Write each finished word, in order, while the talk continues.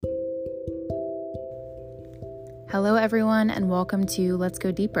Hello, everyone, and welcome to Let's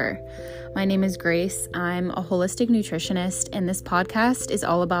Go Deeper. My name is Grace. I'm a holistic nutritionist, and this podcast is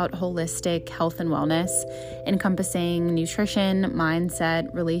all about holistic health and wellness, encompassing nutrition,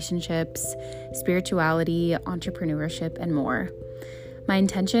 mindset, relationships, spirituality, entrepreneurship, and more. My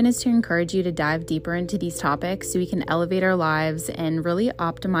intention is to encourage you to dive deeper into these topics so we can elevate our lives and really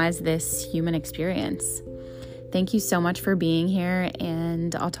optimize this human experience. Thank you so much for being here,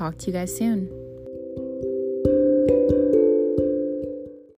 and I'll talk to you guys soon.